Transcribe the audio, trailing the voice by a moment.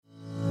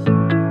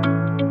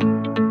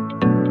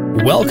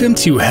Welcome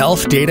to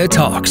Health Data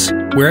Talks,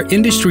 where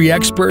industry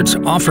experts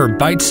offer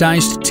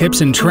bite-sized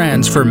tips and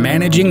trends for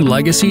managing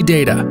legacy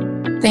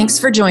data. Thanks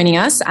for joining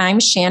us. I'm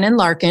Shannon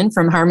Larkin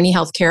from Harmony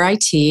Healthcare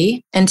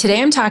IT, and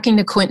today I'm talking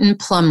to Quentin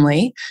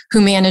Plumley,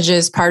 who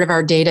manages part of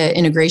our data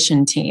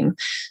integration team.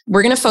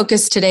 We're going to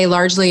focus today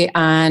largely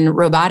on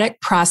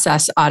robotic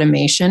process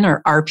automation,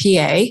 or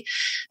RPA,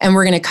 and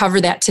we're going to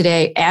cover that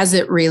today as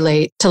it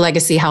relates to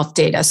legacy health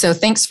data. So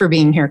thanks for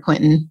being here,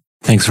 Quentin.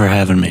 Thanks for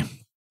having me.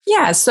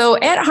 Yeah, so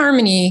at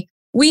Harmony,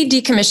 we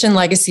decommission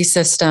legacy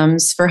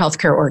systems for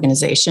healthcare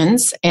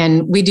organizations,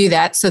 and we do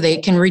that so they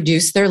can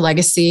reduce their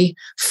legacy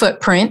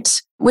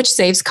footprint, which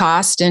saves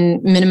cost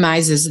and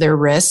minimizes their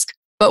risk.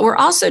 But we're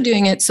also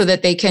doing it so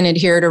that they can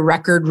adhere to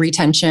record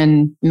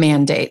retention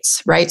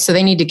mandates, right? So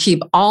they need to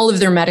keep all of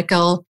their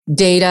medical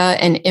data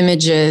and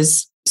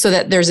images so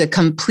that there's a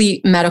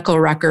complete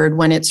medical record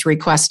when it's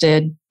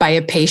requested by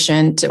a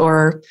patient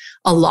or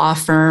a law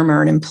firm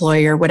or an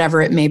employer, whatever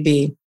it may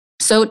be.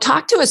 So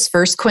talk to us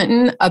first,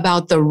 Quentin,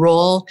 about the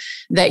role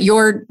that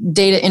your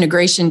data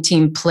integration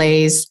team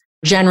plays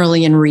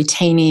generally in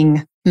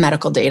retaining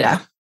medical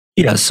data.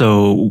 Yeah,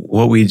 so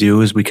what we do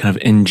is we kind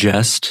of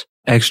ingest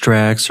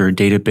extracts or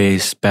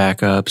database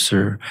backups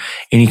or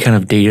any kind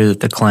of data that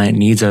the client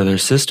needs out of their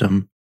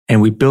system,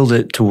 and we build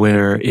it to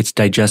where it's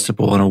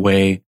digestible in a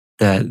way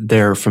that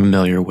they're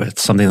familiar with,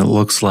 something that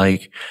looks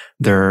like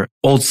their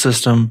old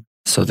system,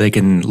 so they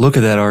can look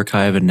at that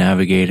archive and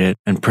navigate it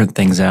and print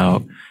things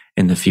out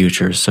in the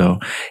future. So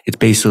it's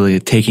basically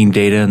taking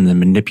data and then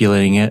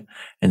manipulating it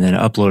and then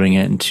uploading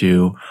it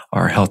into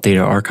our Health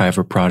Data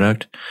Archiver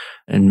product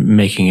and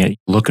making it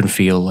look and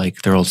feel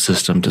like their old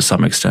system to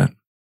some extent.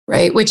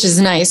 Right, which is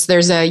nice.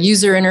 There's a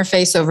user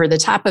interface over the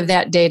top of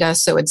that data,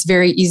 so it's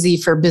very easy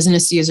for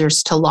business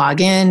users to log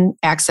in,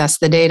 access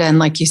the data, and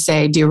like you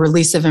say, do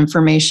release of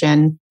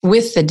information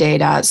with the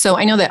data. So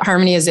I know that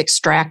Harmony has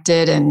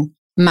extracted and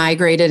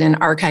migrated and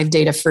archived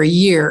data for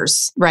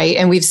years, right?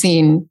 And we've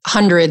seen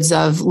hundreds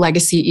of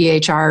legacy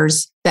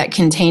EHRs that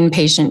contain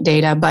patient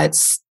data, but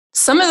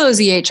some of those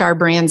EHR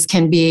brands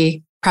can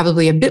be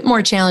probably a bit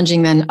more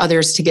challenging than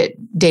others to get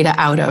data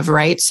out of,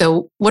 right?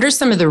 So what are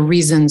some of the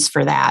reasons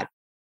for that?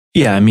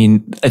 Yeah,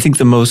 I think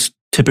the most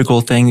typical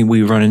thing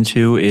we run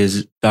into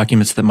is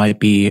documents that might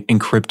be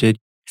encrypted,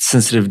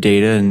 sensitive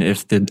data, and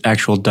if the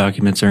actual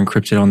documents are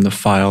encrypted on the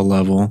file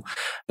level,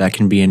 that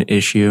can be an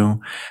issue.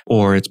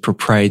 Or it's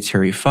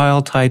proprietary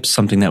file types,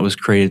 something that was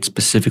created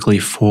specifically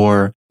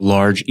for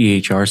large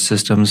EHR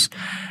systems.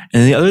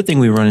 And the other thing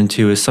we run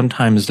into is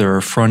sometimes there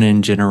are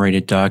front-end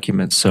generated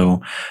documents.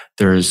 So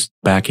there's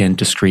back-end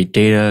discrete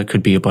data, it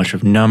could be a bunch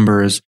of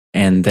numbers,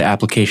 and the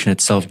application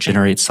itself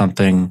generates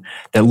something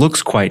that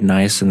looks quite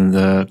nice and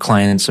the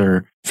clients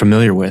are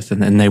familiar with,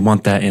 and they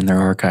want that in their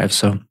archive.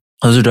 So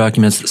those are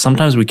documents that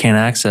sometimes we can't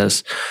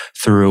access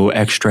through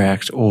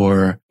extract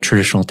or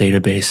traditional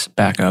database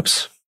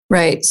backups.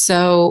 Right.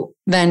 So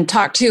then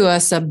talk to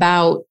us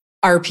about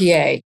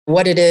RPA,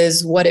 what it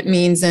is, what it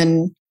means,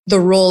 and the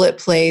role it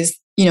plays,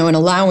 in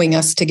allowing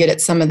us to get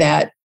at some of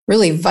that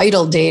really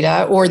vital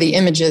data or the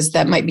images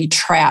that might be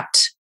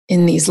trapped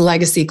in these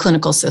legacy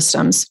clinical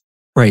systems.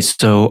 Right.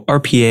 So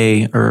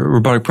RPA, or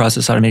robotic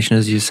process automation,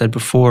 as you said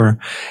before,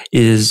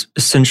 is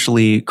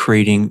essentially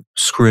creating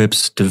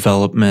scripts,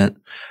 development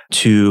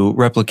to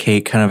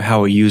replicate kind of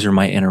how a user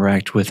might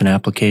interact with an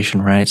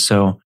application, right?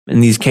 So in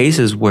these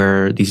cases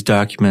where these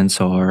documents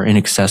are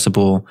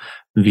inaccessible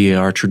via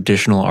our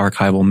traditional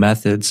archival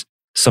methods,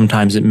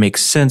 sometimes it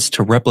makes sense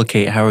to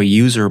replicate how a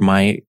user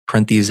might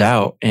print these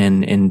out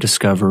in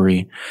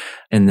Discovery.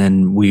 And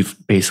then will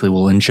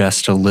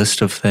ingest a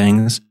list of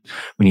things.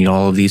 We need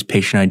all of these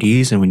patient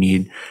IDs and we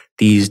need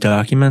these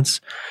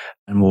documents.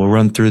 And we'll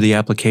run through the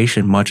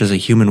application much as a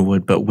human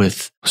would, but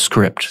with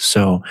script.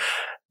 So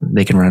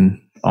they can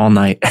run all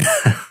night.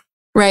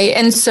 Right.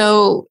 And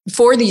so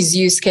for these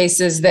use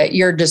cases that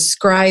you're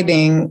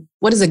describing,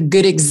 what is a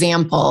good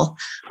example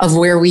of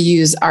where we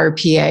use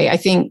RPA? I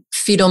think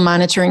fetal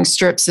monitoring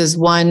strips is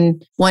one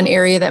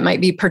area that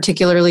might be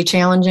particularly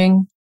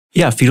challenging.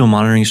 Yeah, fetal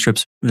monitoring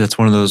strips, that's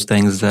one of those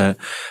things that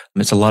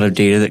it's a lot of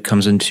data that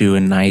comes into a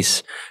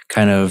nice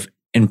kind of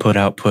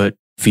input-output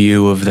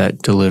view of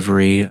that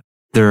delivery.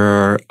 There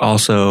are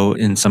also,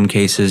 in some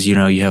cases, you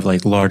have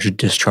like larger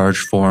discharge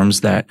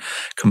forms that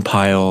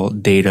compile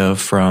data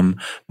from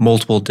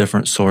multiple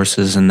different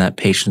sources in that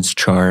patient's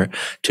chart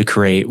to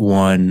create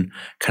one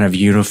kind of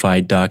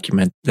unified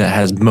document that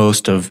has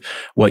most of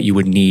what you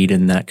would need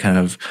in that kind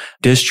of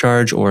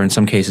discharge, or in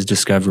some cases,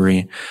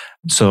 discovery.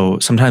 So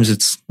sometimes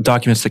it's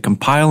documents that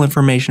compile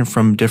information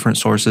from different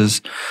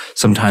sources.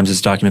 Sometimes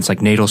it's documents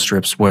like natal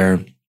strips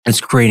where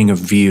it's creating a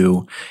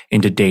view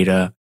into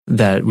data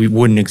that we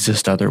wouldn't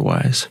exist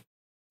otherwise.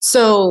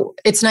 So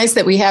it's nice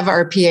that we have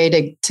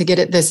RPA to get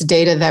at this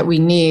data that we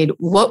need.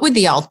 What would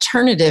the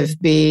alternative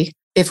be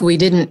if we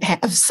didn't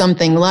have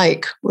something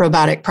like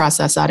robotic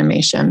process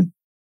automation?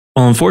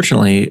 Well,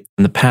 unfortunately,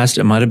 in the past,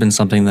 it might have been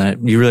something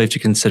that you really have to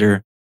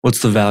consider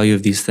what's the value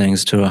of these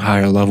things to a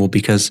higher level,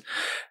 because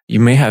you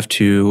may have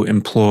to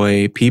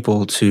employ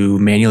people to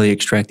manually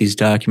extract these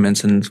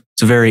documents. And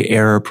it's a very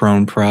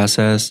error-prone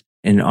process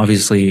and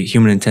obviously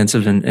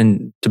human-intensive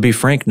and to be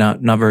frank,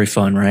 not very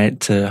fun, right?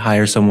 To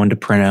hire someone to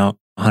print out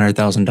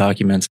 100,000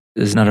 documents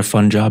is not a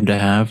fun job to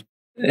have.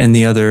 And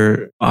the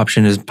other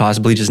option is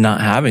possibly just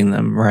not having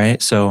them,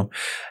 right? So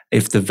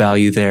if the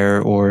value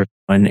there or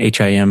an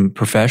HIM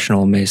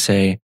professional may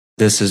say,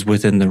 this is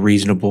within the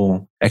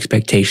reasonable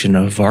expectation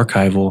of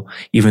archival,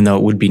 even though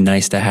it would be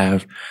nice to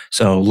have.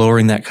 So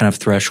lowering that kind of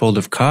threshold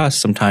of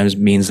cost sometimes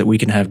means that we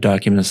can have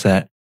documents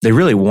that they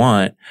really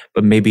want,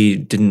 but maybe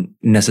didn't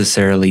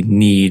necessarily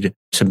need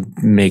to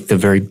make the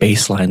very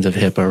baselines of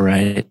HIPAA,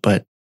 right?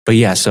 But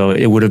yeah, so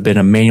it would have been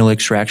a manual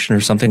extraction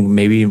or something.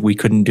 Maybe we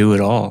couldn't do it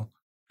all.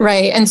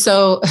 Right. And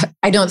so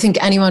I don't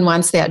think anyone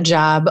wants that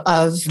job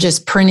of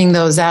just printing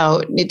those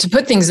out. To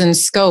put things in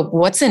scope,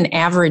 what's an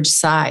average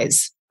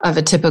size of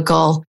a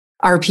typical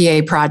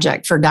RPA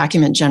project for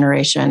document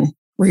generation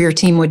where your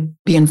team would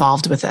be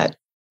involved with it?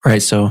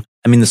 Right. So,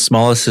 the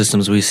smallest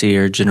systems we see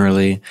are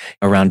generally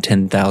around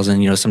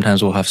 10,000.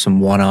 Sometimes we'll have some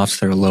one-offs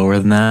that are lower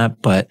than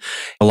that, but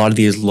a lot of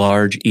these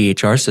large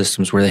EHR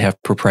systems where they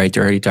have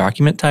proprietary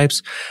document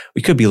types,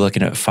 we could be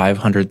looking at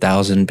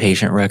 500,000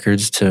 patient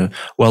records to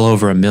well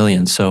over 1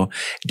 million. So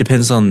it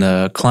depends on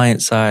the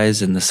client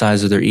size and the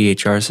size of their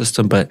EHR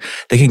system, but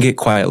they can get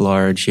quite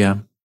large. Yeah.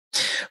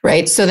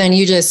 Right. So then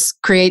you just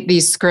create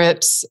these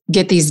scripts,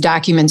 get these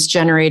documents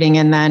generating,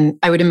 and then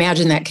I would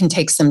imagine that can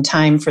take some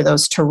time for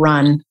those to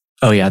run.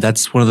 Oh yeah,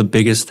 that's one of the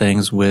biggest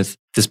things with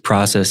this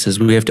process is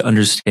we have to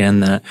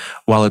understand that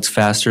while it's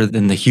faster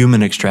than the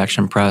human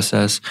extraction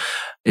process,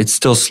 it's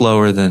still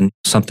slower than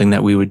something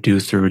that we would do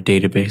through a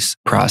database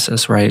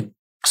process, right?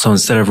 So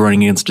instead of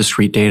running against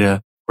discrete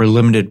data, we're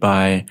limited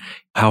by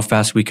how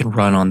fast we can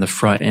run on the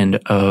front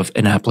end of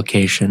an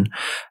application.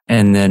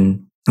 And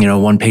then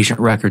one patient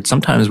record.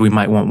 Sometimes we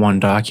might want one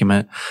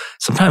document.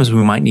 Sometimes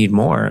we might need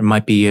more. It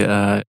might be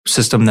a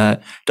system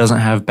that doesn't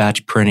have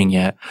batch printing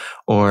yet,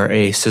 or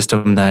a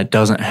system that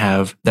doesn't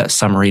have that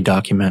summary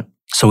document.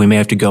 So we may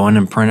have to go in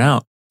and print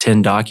out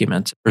 10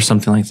 documents or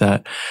something like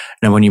that.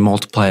 Now, when you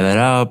multiply that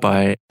out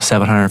by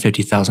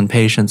 750,000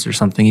 patients or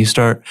something, you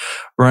start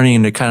running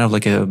into kind of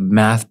like a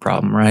math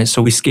problem, right?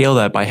 So we scale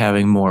that by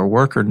having more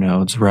worker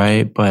nodes,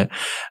 right? But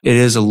it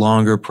is a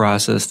longer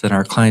process than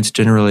our clients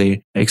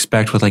generally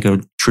expect with like a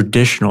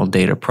traditional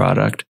data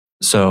product.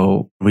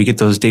 So we get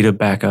those data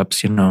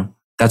backups,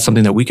 that's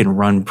something that we can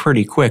run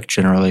pretty quick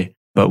generally.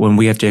 But when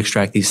we have to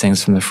extract these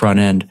things from the front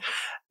end,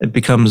 it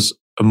becomes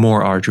a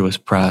more arduous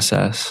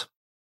process.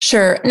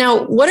 Sure.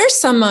 Now, what are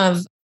some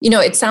of,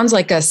 it sounds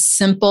like a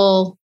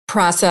simple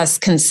process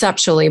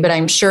conceptually, but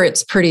I'm sure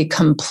it's pretty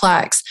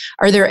complex.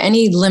 Are there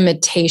any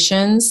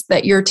limitations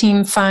that your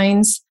team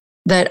finds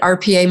that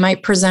RPA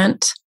might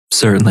present?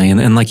 Certainly.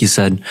 And like you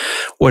said,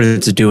 what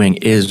it's doing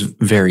is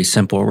very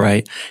simple,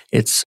 right?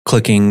 It's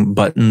clicking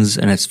buttons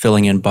and it's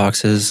filling in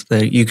boxes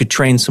that you could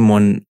train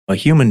someone, a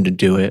human, to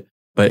do it.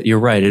 But you're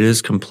right, it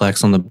is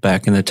complex on the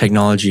back and the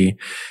technology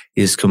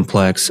is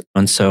complex.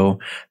 And so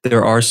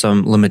there are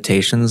some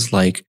limitations,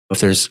 like if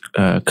there's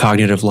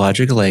cognitive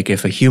logic, like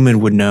if a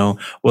human would know,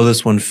 well,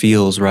 this one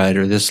feels right,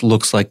 or this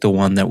looks like the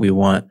one that we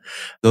want.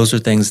 Those are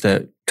things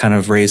that kind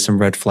of raise some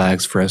red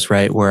flags for us,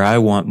 right? Where I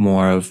want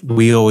more of,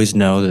 we always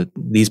know that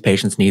these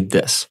patients need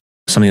this.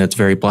 Something that's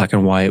very black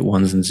and white,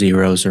 ones and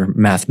zeros, or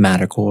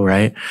mathematical,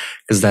 right?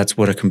 Because that's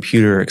what a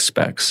computer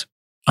expects.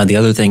 The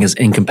other thing is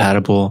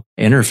incompatible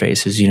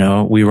interfaces.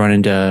 We run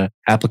into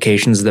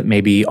applications that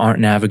maybe aren't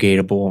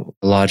navigatable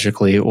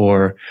logically,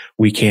 or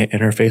we can't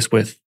interface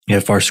with.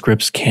 If our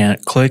scripts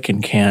can't click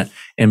and can't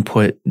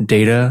input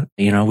data,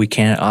 we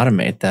can't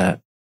automate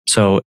that.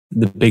 So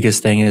the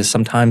biggest thing is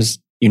sometimes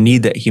you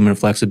need that human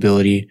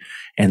flexibility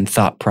and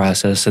thought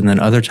process. And then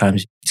other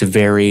times it's a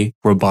very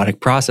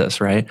robotic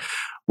process, right?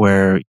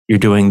 Where you're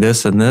doing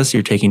this and this,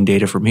 you're taking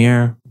data from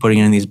here, putting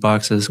it in these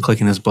boxes,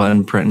 clicking this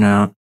button, printing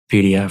out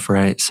PDF,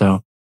 right?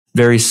 So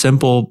very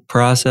simple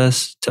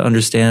process to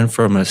understand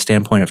from a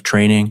standpoint of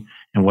training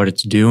and what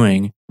it's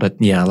doing. But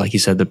yeah, like you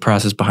said, the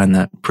process behind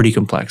that, pretty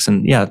complex.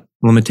 And yeah,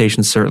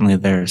 limitations certainly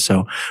there.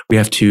 So we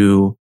have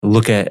to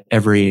look at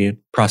every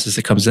process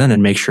that comes in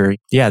and make sure,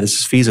 yeah, this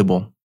is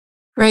feasible.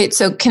 Right.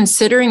 So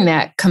considering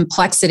that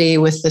complexity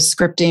with the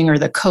scripting or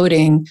the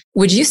coding,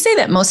 would you say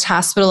that most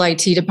hospital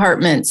IT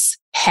departments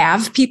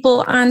have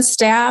people on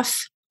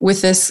staff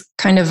with this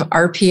kind of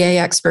RPA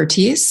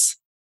expertise?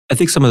 I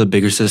think some of the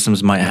bigger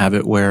systems might have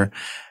it where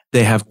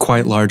they have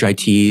quite large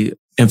IT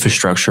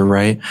infrastructure,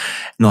 right? And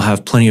they'll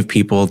have plenty of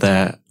people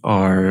that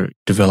are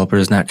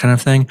developers and that kind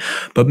of thing.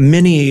 But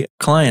many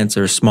clients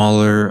are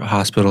smaller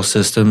hospital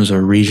systems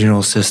or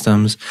regional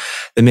systems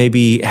that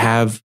maybe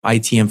have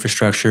IT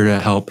infrastructure to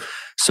help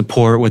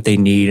support what they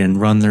need and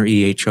run their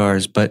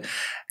EHRs, but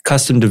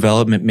custom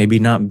development maybe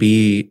not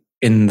be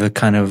in the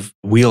kind of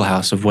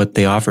wheelhouse of what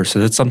they offer. So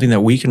that's something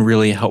that we can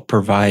really help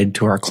provide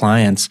to our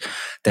clients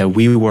that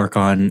we work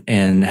on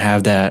and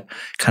have that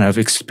kind of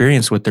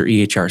experience with their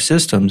EHR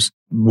systems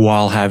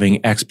while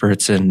having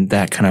experts in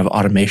that kind of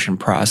automation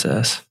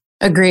process.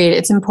 Agreed.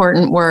 It's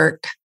important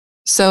work.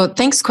 So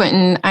thanks,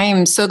 Quentin. I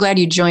am so glad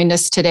you joined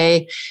us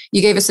today.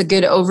 You gave us a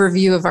good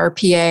overview of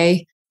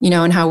RPA,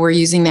 and how we're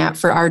using that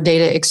for our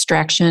data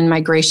extraction,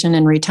 migration,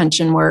 and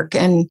retention work.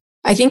 And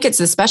I think it's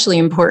especially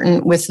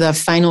important with the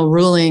final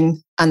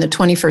ruling on the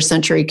 21st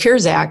Century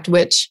Cures Act,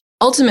 which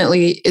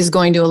ultimately is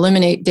going to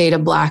eliminate data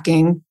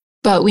blocking.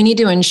 But we need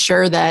to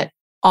ensure that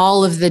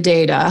all of the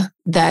data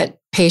that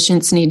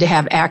patients need to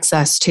have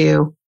access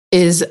to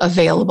is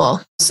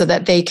available so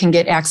that they can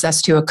get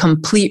access to a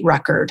complete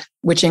record,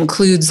 which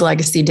includes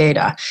legacy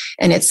data.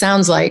 And it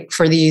sounds like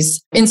for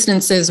these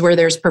instances where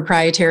there's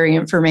proprietary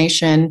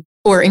information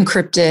or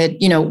encrypted,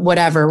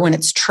 whatever, when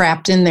it's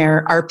trapped in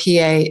there,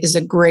 RPA is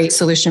a great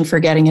solution for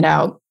getting it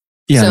out.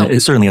 Yeah, so, it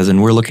certainly is.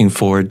 And we're looking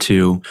forward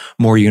to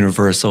more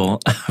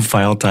universal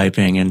file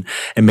typing and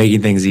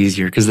making things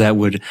easier, because that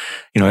would,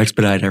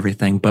 expedite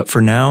everything. But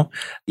for now,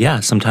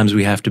 sometimes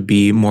we have to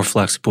be more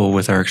flexible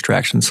with our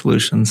extraction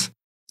solutions.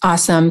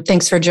 Awesome.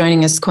 Thanks for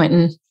joining us,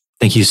 Quentin.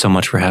 Thank you so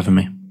much for having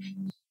me.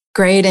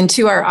 Great. And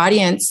to our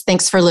audience,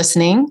 thanks for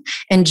listening.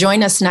 And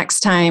join us next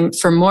time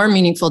for more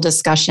meaningful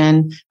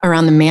discussion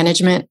around the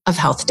management of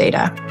health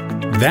data.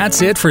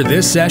 That's it for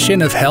this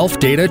session of Health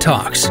Data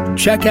Talks.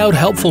 Check out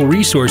helpful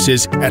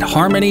resources at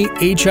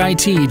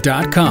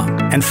harmonyhit.com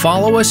and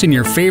follow us in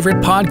your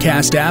favorite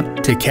podcast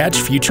app to catch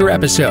future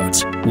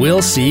episodes.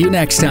 We'll see you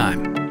next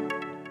time.